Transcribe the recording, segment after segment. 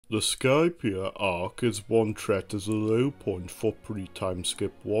The Skypiea arc is one treated as a low point for pre-time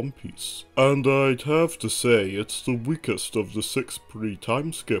skip One Piece, and I'd have to say it's the weakest of the 6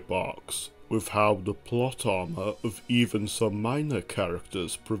 pre-time skip arcs, with how the plot armor of even some minor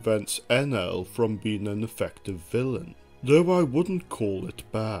characters prevents NL from being an effective villain. Though I wouldn't call it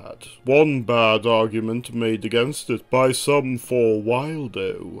bad. One bad argument made against it by some for a while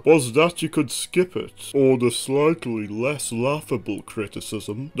though, was that you could skip it, or the slightly less laughable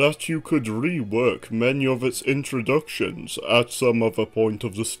criticism that you could rework many of its introductions at some other point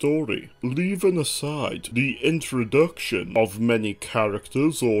of the story. Leaving aside the introduction of many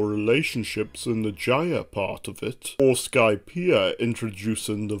characters or relationships in the Jaya part of it, or Skypiea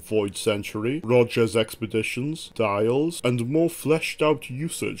introducing the Void Century, Roger's expeditions, Dials, and more fleshed out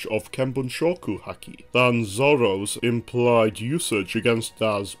usage of Kenbunshoku Haki than Zoro's implied usage against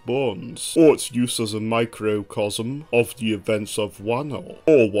Daz's bonds, or its use as a microcosm of the events of Wano,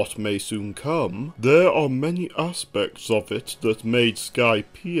 or what may soon come, there are many aspects of it that made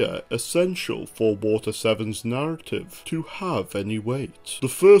Skypiea essential for Water 7's narrative to have any weight. The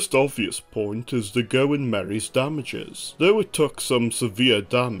first obvious point is the Going Merry's damages, though it took some severe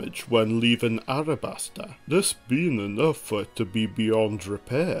damage when leaving Arabasta. This being enough for it to be beyond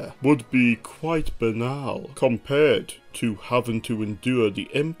repair would be quite banal compared to having to endure the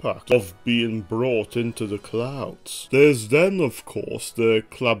impact of being brought into the clouds. There's then of course the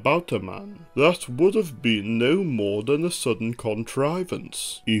Klabauterman. That would have been no more than a sudden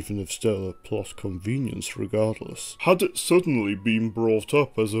contrivance, even if still a plot convenience regardless, had it suddenly been brought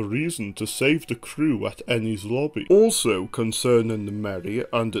up as a reason to save the crew at Enies lobby. Also concerning the Merry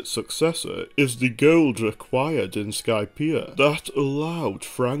and its successor is the gold required in Skypiea that allowed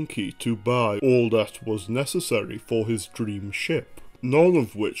Frankie to buy all that was necessary for his dream ship, none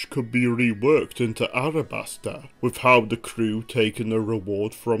of which could be reworked into Arabasta, with how the crew taking a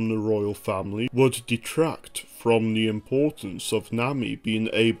reward from the royal family would detract from the importance of Nami being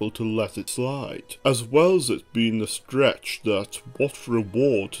able to let it slide, as well as it being a stretch that what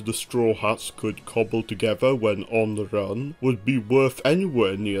reward the Straw Hats could cobble together when on the run would be worth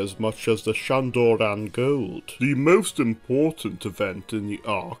anywhere near as much as the Shandoran gold. The most important event in the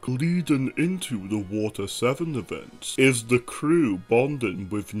arc leading into the Water 7 events is the crew bonding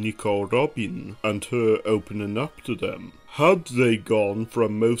with Nico Robin and her opening up to them. Had they gone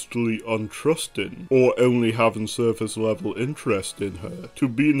from mostly untrusting, or only having surface level interest in her, to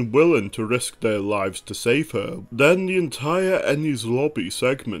being willing to risk their lives to save her, then the entire Enies lobby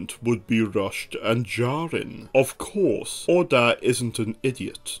segment would be rushed and jarring. Of course, Oda isn't an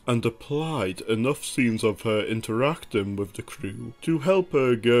idiot, and applied enough scenes of her interacting with the crew to help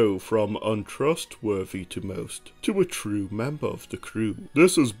her go from untrustworthy to most, to a true member of the crew.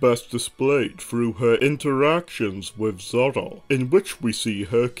 This is best displayed through her interactions with Zoro, in which we see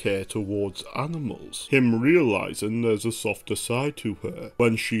her care towards animals, him realizing there's a softer side to her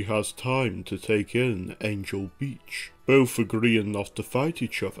when she has time to take in Angel Beach, both agreeing not to fight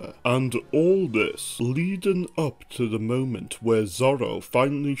each other, and all this leading up to the moment where Zoro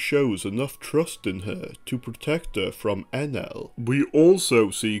finally shows enough trust in her to protect her from NL. We also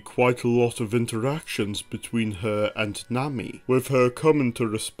see quite a lot of interactions between her and Nami, with her coming to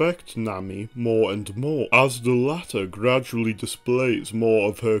respect Nami more and more, as the latter gradually displays more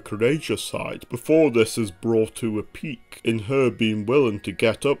of her courageous side before this is brought to a peak in her being willing to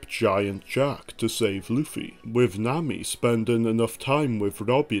get up Giant Jack to save Luffy, with Nami spending enough time with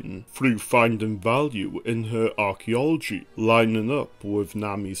Robin through finding value in her archaeology, lining up with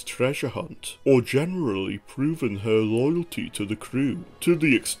Nami's treasure hunt, or generally proving her loyalty to the crew, to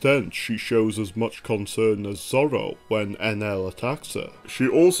the extent she shows as much concern as Zoro when NL attacks her. She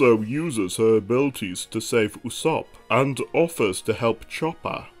also uses her abilities to save Usopp, and offers to help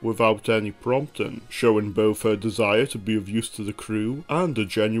Chopper without any prompting, showing both her desire to be of use to the crew and a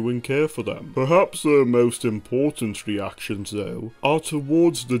genuine care for them. Perhaps the most important reactions though are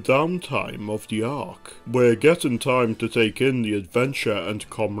towards the downtime of the arc, where getting time to take in the adventure and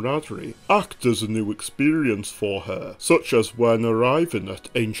camaraderie act as a new experience for her, such as when arriving at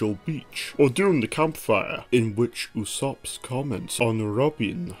Angel Beach, or during the campfire, in which Usopp's comments on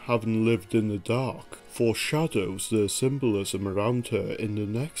Robin having lived in the dark foreshadows the symbolism around her in the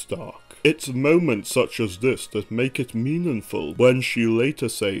next arc. It's moments such as this that make it meaningful when she later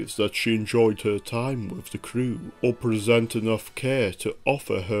says that she enjoyed her time with the crew, or present enough care to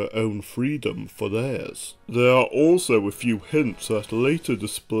offer her own freedom for theirs. There are also a few hints at later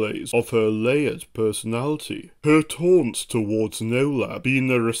displays of her layered personality. Her taunts towards Nola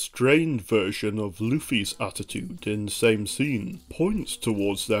being a restrained version of Luffy's attitude in the same scene points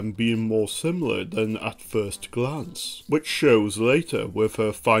towards them being more similar than at first glance, which shows later with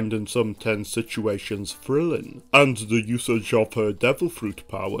her finding some tense situations thrilling, and the usage of her devil fruit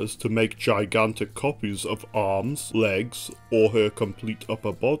powers to make gigantic copies of arms, legs, or her complete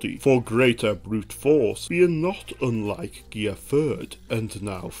upper body for greater brute force, being not unlike Gear 3rd and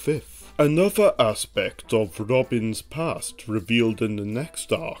now 5th. Another aspect of Robin's past revealed in the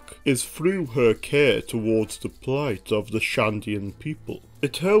next arc is through her care towards the plight of the Shandian people.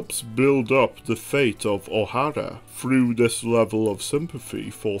 It helps build up the fate of Ohara through this level of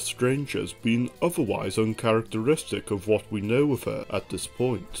sympathy for strangers being otherwise uncharacteristic of what we know of her at this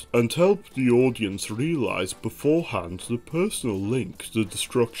point, and help the audience realise beforehand the personal link the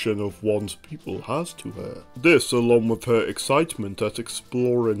destruction of one's people has to her. This, along with her excitement at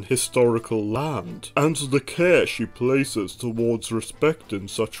exploring historical land, and the care she places towards respecting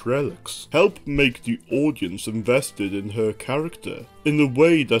such relics, help make the audience invested in her character in a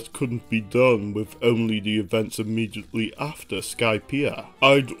way that couldn't be done with only the events immediately after Skypiea.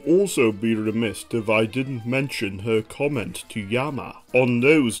 I'd also be remiss if I didn't mention her comment to Yama on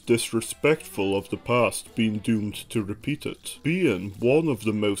those disrespectful of the past being doomed to repeat it, being one of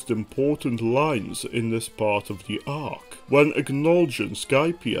the most important lines in this part of the arc, when acknowledging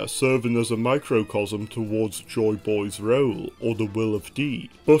Skypiea serving as a microcosm towards Joy Boy's role or the will of D,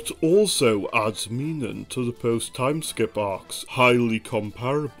 but also adds meaning to the post-timeskip arcs highly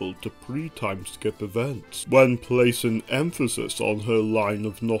comparable to pre-timeskip events, when placing emphasis on her line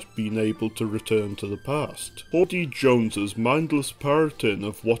of not being able to return to the past. Hoddy Jones's mindless parroting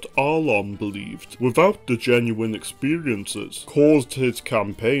of what Arlon believed, without the genuine experiences, caused his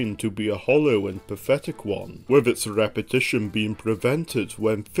campaign to be a hollow and pathetic one, with its repetition being prevented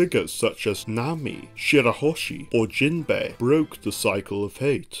when figures such as Nami, Shirahoshi, or Jinbei broke the cycle of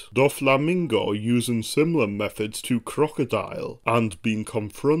hate. Doflamingo using similar methods to Crocodile, and being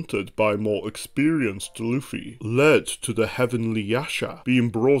confronted by more experienced Luffy, led to the Heavenly Yasha being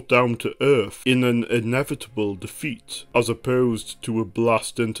brought down to Earth in an inevitable defeat, as opposed to a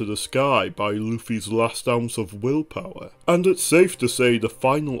blast into the sky by Luffy's last ounce of willpower. And it's safe to say the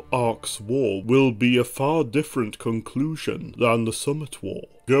final arc's war will be a far different conclusion than the Summit War,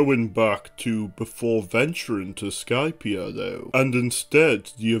 going back to before venturing to Skypiea though, and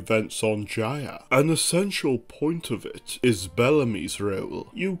instead the events on Jaya. An essential point of it is Bellamy's role.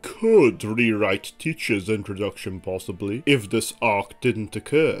 You could rewrite Teacher's introduction possibly, if this arc didn't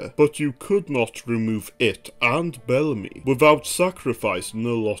occur, but you could not remove it and Bellamy without sacrificing a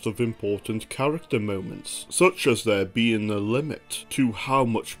lot of important character moments, such as there being a limit to how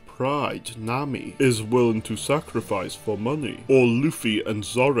much pride Nami is willing to sacrifice for money, or Luffy and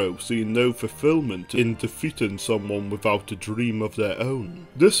Zoro seeing no fulfillment in defeating someone without a dream of their own.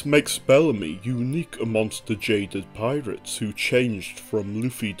 This makes Bellamy unique amongst the jaded pirates who changed from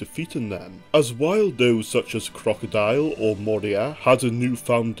Luffy defeating them, as while those such as Crocodile or Moria had a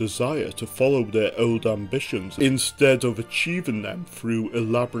newfound desire to follow their old ambitions instead of achieving them through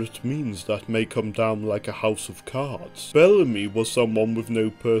elaborate means that may come down like a house of cards. Bellamy was someone with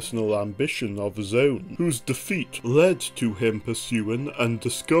no personal ambition of his own, whose defeat led to him pursuing and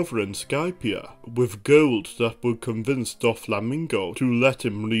discovering Skypiea, with gold that would convince Doflamingo to let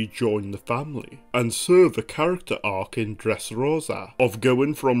him rejoin the family, and serve a character arc in Dressrosa of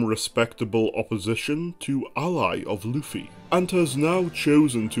going from respectable opposition to ally of Luffy, and has now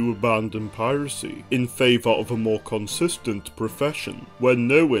chosen to abandon piracy in favour of a more consistent profession, when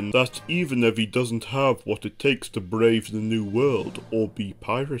knowing that even if he doesn't have what it takes to brave the new world or be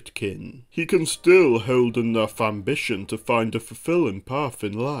pirate kin, he can still hold enough ambition to find a fulfilling path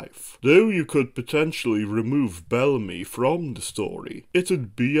in life. Though you could potentially remove Bellamy from the story,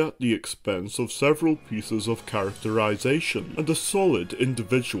 it'd be at the expense of several pieces of characterization and a solid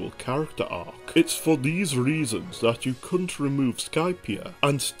individual character arc. It's for these reasons that you couldn't remove Skypiea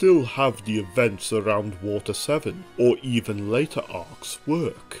and still have the events around Water 7 or even later arcs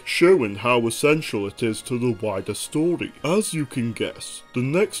work, showing how essential it is to the wider story. As you can guess, the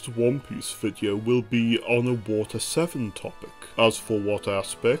next One Piece video will be on a Water 7 topic. As for what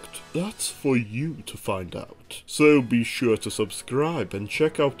aspect, that's for you to find out. So be sure to subscribe and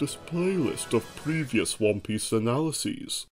check out this playlist of previous One Piece analyses.